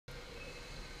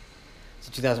It's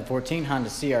a 2014 Honda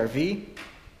CRV.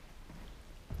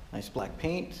 Nice black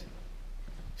paint,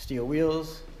 steel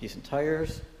wheels, decent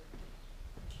tires.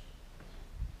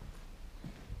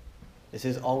 This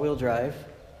is all-wheel drive.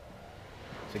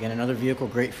 So again, another vehicle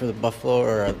great for the Buffalo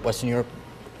or Western Europe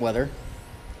weather.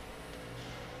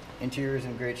 Interior is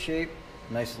in great shape.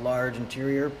 Nice large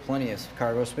interior, plenty of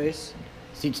cargo space.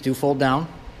 Seats do fold down.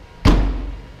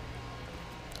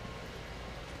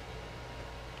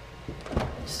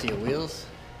 Steel wheels.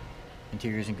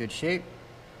 Interior is in good shape.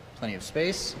 Plenty of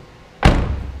space.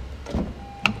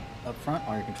 Up front,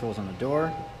 all your controls on the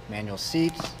door. Manual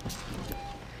seats.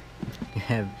 You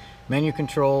have menu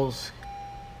controls,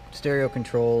 stereo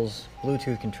controls,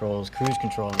 Bluetooth controls, cruise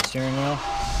control on the steering wheel.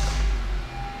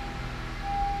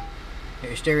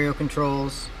 Your stereo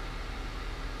controls,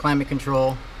 climate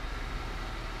control.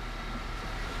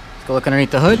 Let's go look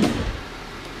underneath the hood.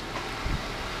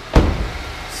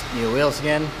 Steel wheels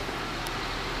again.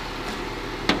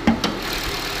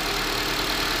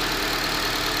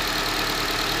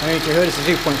 Underneath your hood is a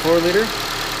 2.4 liter.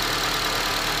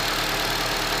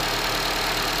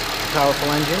 Powerful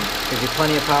engine, gives you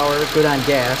plenty of power, good on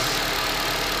gas,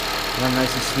 run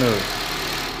nice and smooth.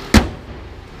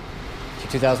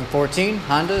 It's your 2014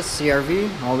 Honda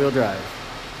CRV all-wheel drive.